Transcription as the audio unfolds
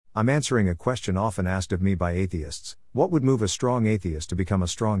I'm answering a question often asked of me by atheists: what would move a strong atheist to become a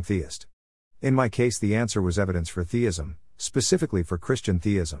strong theist? In my case, the answer was evidence for theism, specifically for Christian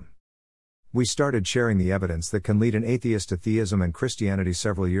theism. We started sharing the evidence that can lead an atheist to theism and Christianity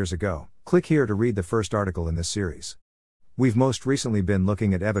several years ago. Click here to read the first article in this series. We've most recently been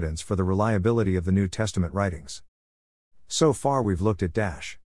looking at evidence for the reliability of the New Testament writings. So far we've looked at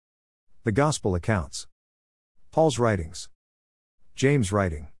the Gospel accounts, Paul's writings, James'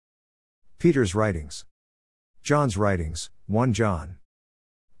 writing, Peter's writings, John's writings, 1 John.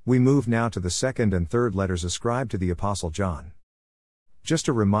 We move now to the second and third letters ascribed to the Apostle John. Just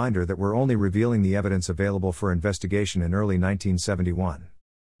a reminder that we're only revealing the evidence available for investigation in early 1971.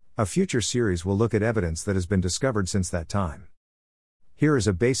 A future series will look at evidence that has been discovered since that time. Here is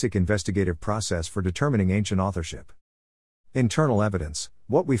a basic investigative process for determining ancient authorship. Internal evidence: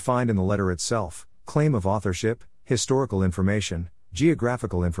 what we find in the letter itself, claim of authorship, historical information,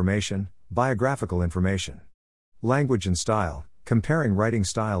 geographical information, biographical information. Language and style: comparing writing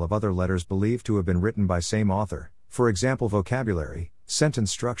style of other letters believed to have been written by same author, for example vocabulary, sentence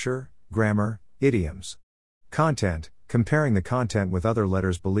structure, grammar, idioms. Content: comparing the content with other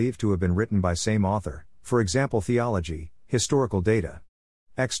letters believed to have been written by same author, for example theology, historical data.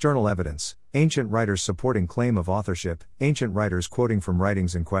 External evidence: ancient writers supporting claim of authorship, ancient writers quoting from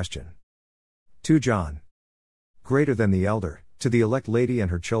writings in question. 2 John. Greater than the elder, to the elect lady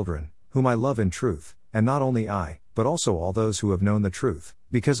and her children, whom I love in truth, and not only I, but also all those who have known the truth,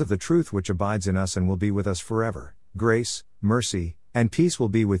 because of the truth which abides in us and will be with us forever. Grace, mercy, and peace will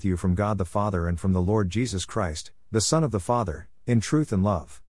be with you from God the Father and from the Lord Jesus Christ, the Son of the Father, in truth and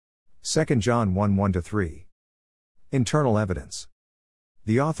love. 2 John 1:1-3. Internal evidence.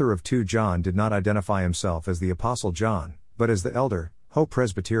 The author of 2 John did not identify himself as the Apostle John, but as the elder, ho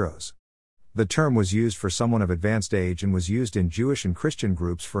presbyteros. The term was used for someone of advanced age and was used in Jewish and Christian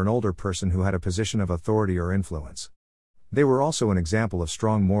groups for an older person who had a position of authority or influence. They were also an example of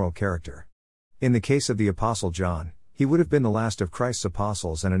strong moral character. In the case of the Apostle John, he would have been the last of Christ's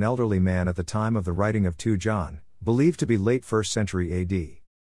apostles and an elderly man at the time of the writing of 2 John, believed to be late 1st century AD.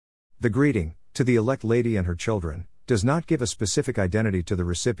 The greeting, to the elect lady and her children, does not give a specific identity to the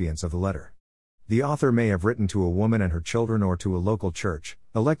recipients of the letter. The author may have written to a woman and her children or to a local church,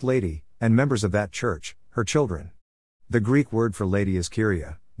 elect lady, and members of that church, her children. The Greek word for lady is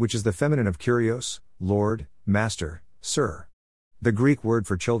kyria, which is the feminine of kyrios, Lord, Master, Sir. The Greek word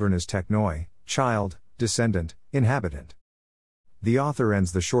for children is teknoi, child, descendant, inhabitant. The author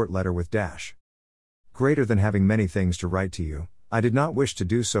ends the short letter with Greater than having many things to write to you, I did not wish to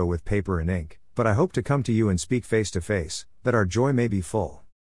do so with paper and ink, but I hope to come to you and speak face to face, that our joy may be full.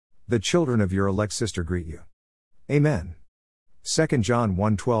 The children of your elect sister greet you. Amen. 2 John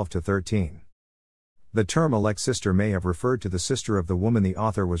 1:12-13. The term elect sister may have referred to the sister of the woman the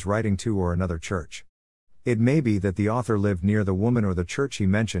author was writing to or another church. It may be that the author lived near the woman or the church he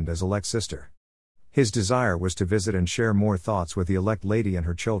mentioned as elect sister. His desire was to visit and share more thoughts with the elect lady and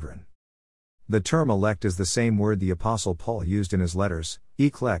her children. The term elect is the same word the Apostle Paul used in his letters: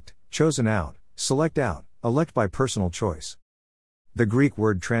 eklect, chosen out, select out, elect by personal choice. The Greek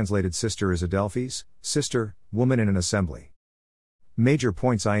word translated sister is adelphis, sister, woman in an assembly. Major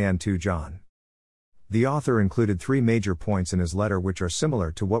points in 2 John. The author included 3 major points in his letter which are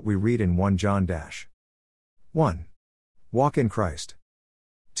similar to what we read in 1 John. 1. Walk in Christ.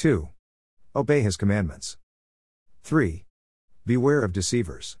 2. Obey his commandments. 3. Beware of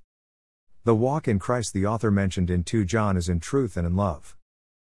deceivers. The walk in Christ the author mentioned in 2 John is in truth and in love.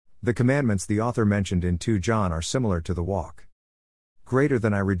 The commandments the author mentioned in 2 John are similar to the walk. Greater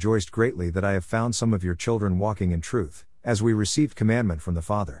than I rejoiced greatly that I have found some of your children walking in truth, as we received commandment from the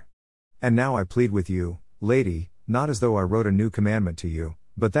Father. And now I plead with you, lady, not as though I wrote a new commandment to you,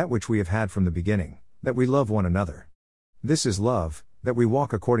 but that which we have had from the beginning, that we love one another. This is love, that we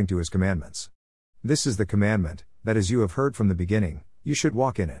walk according to his commandments. This is the commandment, that as you have heard from the beginning, you should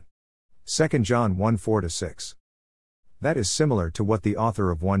walk in it. 2 John 1:4-6. That is similar to what the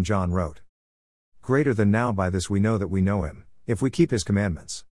author of 1 John wrote. Greater than now by this we know that we know him, if we keep his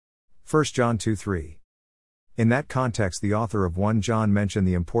commandments. 1 John 2:3. In that context the author of 1 John mentioned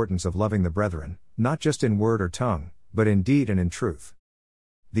the importance of loving the brethren, not just in word or tongue, but in deed and in truth.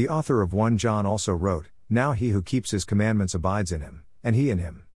 The author of 1 John also wrote, now he who keeps his commandments abides in him, and he in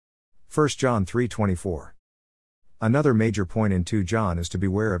him. 1 John 3:24. Another major point in 2 John is to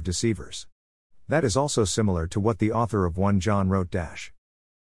beware of deceivers. That is also similar to what the author of 1 John wrote.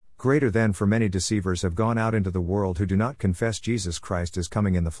 Greater than for many deceivers have gone out into the world who do not confess Jesus Christ as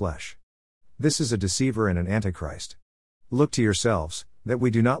coming in the flesh. This is a deceiver and an antichrist. Look to yourselves, that we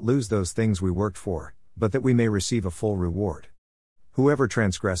do not lose those things we worked for, but that we may receive a full reward. Whoever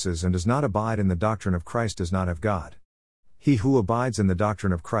transgresses and does not abide in the doctrine of Christ does not have God. He who abides in the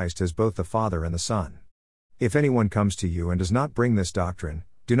doctrine of Christ has both the Father and the Son. If anyone comes to you and does not bring this doctrine,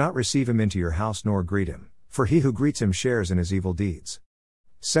 do not receive him into your house nor greet him, for he who greets him shares in his evil deeds.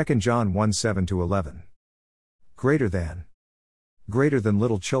 2 John 1:7-11. Greater than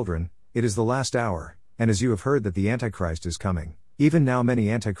little children, it is the last hour, and as you have heard that the Antichrist is coming, even now many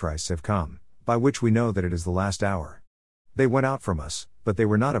Antichrists have come, by which we know that it is the last hour. They went out from us, but they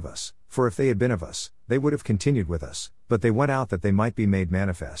were not of us, for if they had been of us, they would have continued with us, but they went out that they might be made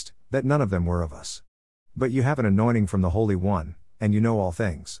manifest, that none of them were of us. But you have an anointing from the Holy One, and you know all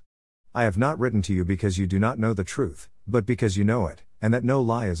things. I have not written to you because you do not know the truth, but because you know it, and that no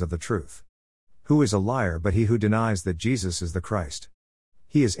lie is of the truth. Who is a liar but he who denies that Jesus is the Christ?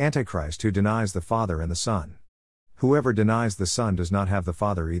 He is Antichrist who denies the Father and the Son. Whoever denies the Son does not have the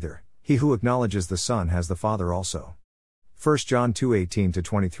Father either. He who acknowledges the Son has the Father also. 1 John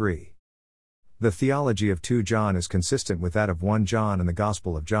 2:18-23. The theology of 2 John is consistent with that of 1 John and the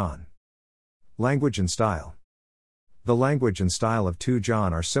Gospel of John. Language and style. The language and style of 2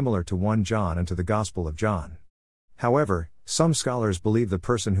 John are similar to 1 John and to the Gospel of John. However, some scholars believe the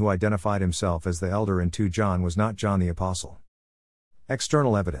person who identified himself as the elder in 2 John was not John the Apostle.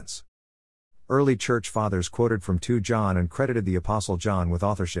 External evidence. Early church fathers quoted from 2 John and credited the Apostle John with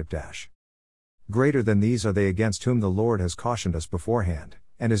authorship. Greater than these are they against whom the Lord has cautioned us beforehand,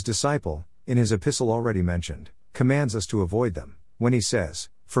 and his disciple, in his epistle already mentioned, commands us to avoid them, when he says,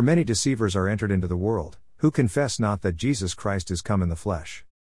 "For many deceivers are entered into the world, who confess not that Jesus Christ is come in the flesh."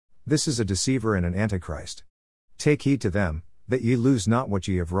 This is a deceiver and an antichrist. Take heed to them, that ye lose not what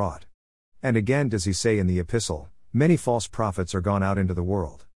ye have wrought. And again does he say in the epistle, "Many false prophets are gone out into the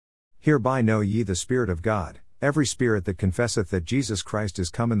world. Hereby know ye the Spirit of God, every spirit that confesseth that Jesus Christ is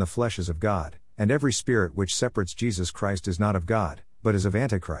come in the flesh is of God, and every spirit which separates Jesus Christ is not of God, but is of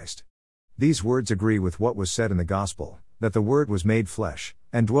Antichrist." These words agree with what was said in the Gospel, that the Word was made flesh,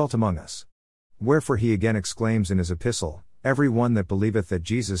 and dwelt among us. Wherefore he again exclaims in his epistle, "Every one that believeth that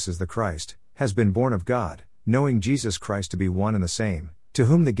Jesus is the Christ, has been born of God, knowing Jesus Christ to be one and the same, to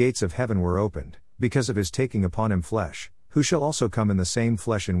whom the gates of heaven were opened, because of his taking upon him flesh, who shall also come in the same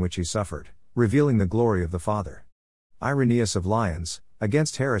flesh in which he suffered, revealing the glory of the Father." Irenaeus of Lyons,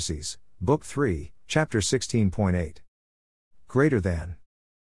 Against Heresies, Book 3, Chapter 16.8. Greater than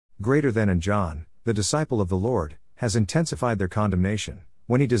and John, the disciple of the Lord, has intensified their condemnation,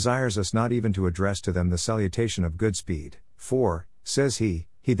 when he desires us not even to address to them the salutation of good speed, for, says he,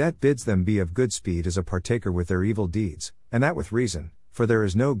 he that bids them be of good speed is a partaker with their evil deeds, and that with reason, for there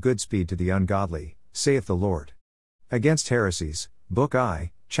is no good speed to the ungodly, saith the Lord. Against Heresies, Book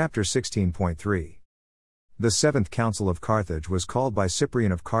I, Chapter 16.3. The Seventh Council of Carthage was called by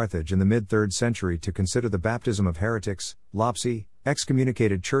Cyprian of Carthage in the mid-3rd century to consider the baptism of heretics, lopsi,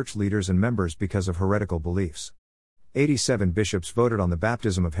 excommunicated church leaders and members because of heretical beliefs. 87 bishops voted on the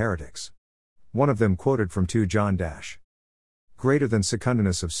baptism of heretics. One of them quoted from 2 John Greater than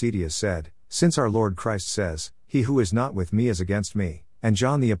Secundinus of Cedius said, "Since our Lord Christ says, 'He who is not with me is against me,' and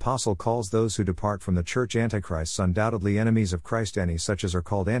John the Apostle calls those who depart from the church antichrists, undoubtedly enemies of Christ. Any such as are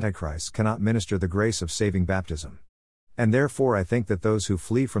called antichrists cannot minister the grace of saving baptism. And therefore I think that those who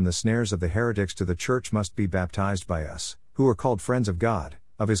flee from the snares of the heretics to the church must be baptized by us, who are called friends of God,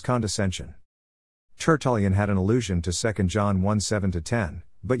 of his condescension." Tertullian had an allusion to 2 John 1:7-10,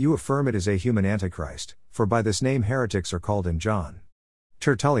 "But you affirm it is a human antichrist, for by this name heretics are called in John."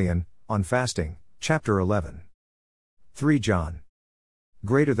 Tertullian, on Fasting, Chapter 11. 3 John.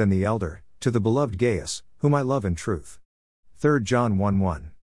 Greater than the elder, to the beloved Gaius, whom I love in truth. 3 John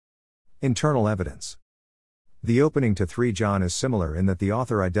 1:1. Internal evidence. The opening to 3 John is similar in that the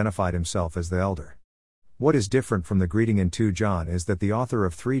author identified himself as the elder. What is different from the greeting in 2 John is that the author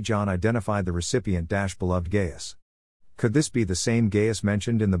of 3 John identified the recipient beloved Gaius. Could this be the same Gaius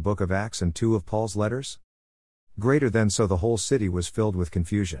mentioned in the book of Acts and 2 of Paul's letters? Greater than so the whole city was filled with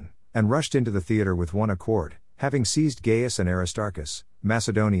confusion, and rushed into the theater with one accord, having seized Gaius and Aristarchus,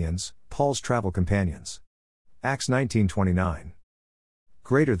 Macedonians, Paul's travel companions. Acts 19:29.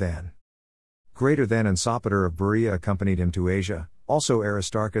 Greater than and Sopater of Berea accompanied him to Asia, also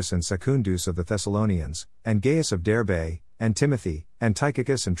Aristarchus and Secundus of the Thessalonians, and Gaius of Derbe, and Timothy, and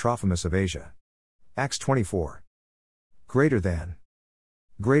Tychicus and Trophimus of Asia. Acts 24. Greater than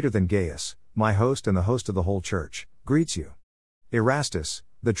Gaius, my host and the host of the whole church, greets you. Erastus,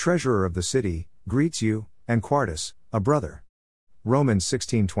 the treasurer of the city, greets you, and Quartus, a brother. Romans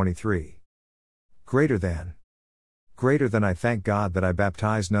 16:23. Greater than I thank God that I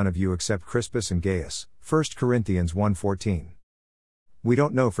baptized none of you except Crispus and Gaius, 1 Corinthians 1:14. We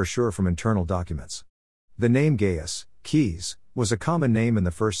don't know for sure from internal documents. The name Gaius, Keys, was a common name in the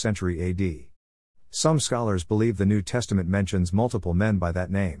 1st century AD. Some scholars believe the New Testament mentions multiple men by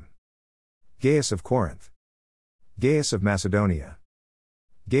that name. Gaius of Corinth, Gaius of Macedonia,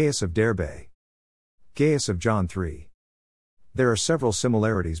 Gaius of Derbe, Gaius of John 3. There are several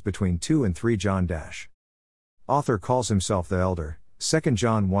similarities between 2 and 3 John. Author calls himself the Elder, 2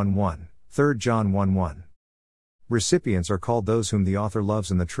 John 1:1, 3 John 1:1. Recipients are called those whom the author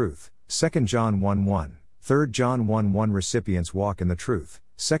loves in the truth, 2 John 1:1, 3 John 1:1. Recipients walk in the truth,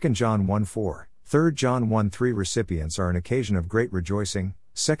 2 John 1:4, 3 John 1:3. Recipients are an occasion of great rejoicing,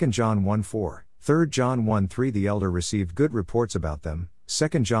 2 John 1:4, 3 John 1:3. The elder received good reports about them,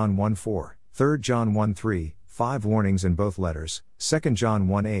 2 John 1:4, 3 John 1:3, 5 warnings in both letters, 2 John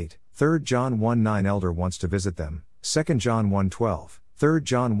 1:8, 3 John 1:9. Elder wants to visit them, 2 John 1:12, 3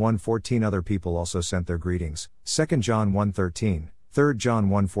 John 1:14. Other people also sent their greetings, 2 John 1:13, 3 John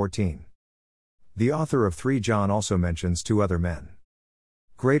 1:14. The author of 3 John also mentions 2 other men.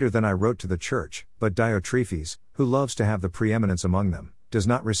 Greater than I wrote to the church, but Diotrephes, who loves to have the preeminence among them, does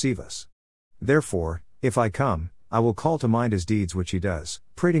not receive us. Therefore, if I come, I will call to mind his deeds which he does,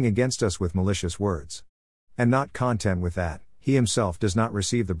 prating against us with malicious words. And not content with that, he himself does not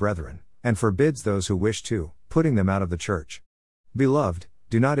receive the brethren, and forbids those who wish to, putting them out of the church. Beloved,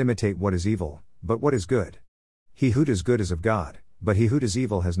 do not imitate what is evil, but what is good. He who does good is of God, but he who does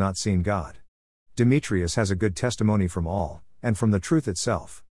evil has not seen God. Demetrius has a good testimony from all, and from the truth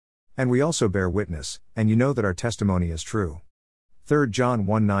itself. And we also bear witness, and you know that our testimony is true. 3 John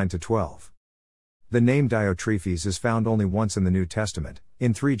 1:9-12. The name Diotrephes is found only once in the New Testament,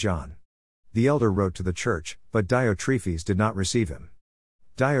 in 3 John. The elder wrote to the church, but Diotrephes did not receive him.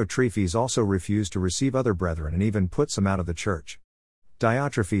 Diotrephes also refused to receive other brethren and even put some out of the church.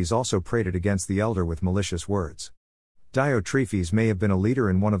 Diotrephes also prated against the elder with malicious words. Diotrephes may have been a leader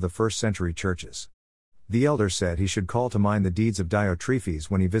in one of the 1st century churches. The elder said he should call to mind the deeds of Diotrephes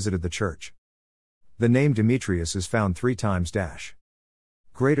when he visited the church. The name Demetrius is found 3 times.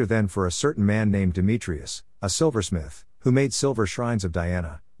 Greater than for a certain man named Demetrius, a silversmith, who made silver shrines of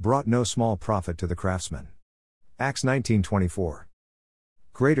Diana, brought no small profit to the craftsmen. Acts 19:24.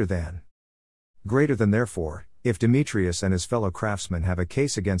 Greater than. Greater than therefore, if Demetrius and his fellow craftsmen have a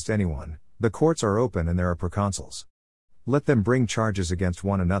case against anyone, the courts are open and there are proconsuls. Let them bring charges against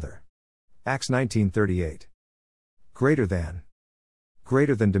one another. Acts 19:38. Greater than.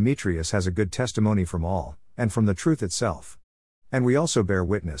 Greater than Demetrius has a good testimony from all, and from the truth itself. And we also bear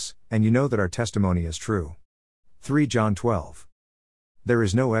witness, and you know that our testimony is true. 3 John 12. There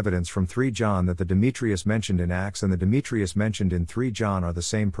is no evidence from 3 John that the Demetrius mentioned in Acts and the Demetrius mentioned in 3 John are the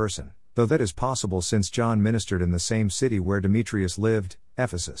same person, though that is possible since John ministered in the same city where Demetrius lived,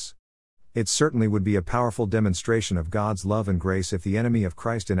 Ephesus. It certainly would be a powerful demonstration of God's love and grace if the enemy of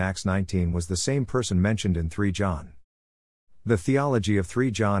Christ in Acts 19 was the same person mentioned in 3 John. The theology of 3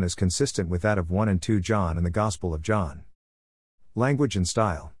 John is consistent with that of 1 and 2 John and the Gospel of John. Language and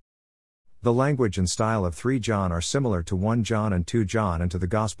style. The language and style of 3 John are similar to 1 John and 2 John and to the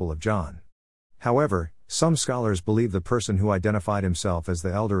Gospel of John. However, some scholars believe the person who identified himself as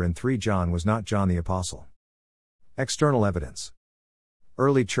the elder in 3 John was not John the Apostle. External evidence.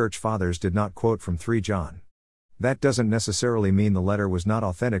 Early church fathers did not quote from 3 John. That doesn't necessarily mean the letter was not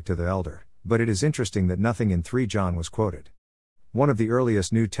authentic to the elder, but it is interesting that nothing in 3 John was quoted. One of the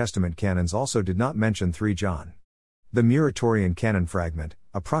earliest New Testament canons also did not mention 3 John. The Muratorian canon fragment,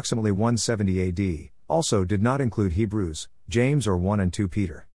 approximately 170 AD, also did not include Hebrews, James or 1 and 2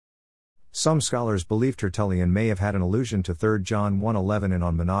 Peter. Some scholars believe Tertullian may have had an allusion to 3 John 1:11 and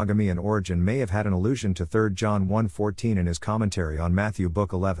on monogamy, and Origen may have had an allusion to 3 John 1:14 in his commentary on Matthew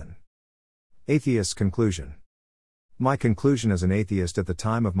book 11. Atheist's conclusion. My conclusion as an atheist at the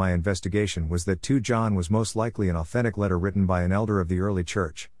time of my investigation was that 2 John was most likely an authentic letter written by an elder of the early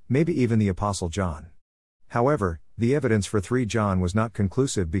church, maybe even the Apostle John. However, the evidence for 3 John was not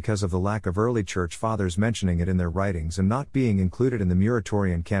conclusive because of the lack of early church fathers mentioning it in their writings and not being included in the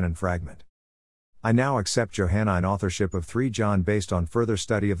Muratorian canon fragment. I now accept Johannine authorship of 3 John based on further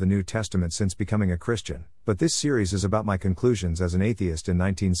study of the New Testament since becoming a Christian, but this series is about my conclusions as an atheist in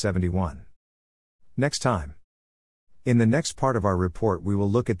 1971. Next time. In the next part of our report we will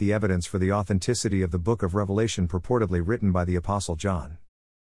look at the evidence for the authenticity of the book of Revelation purportedly written by the Apostle John.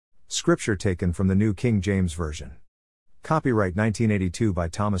 Scripture taken from the New King James Version. Copyright 1982 by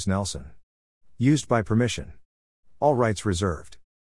Thomas Nelson. Used by permission. All rights reserved.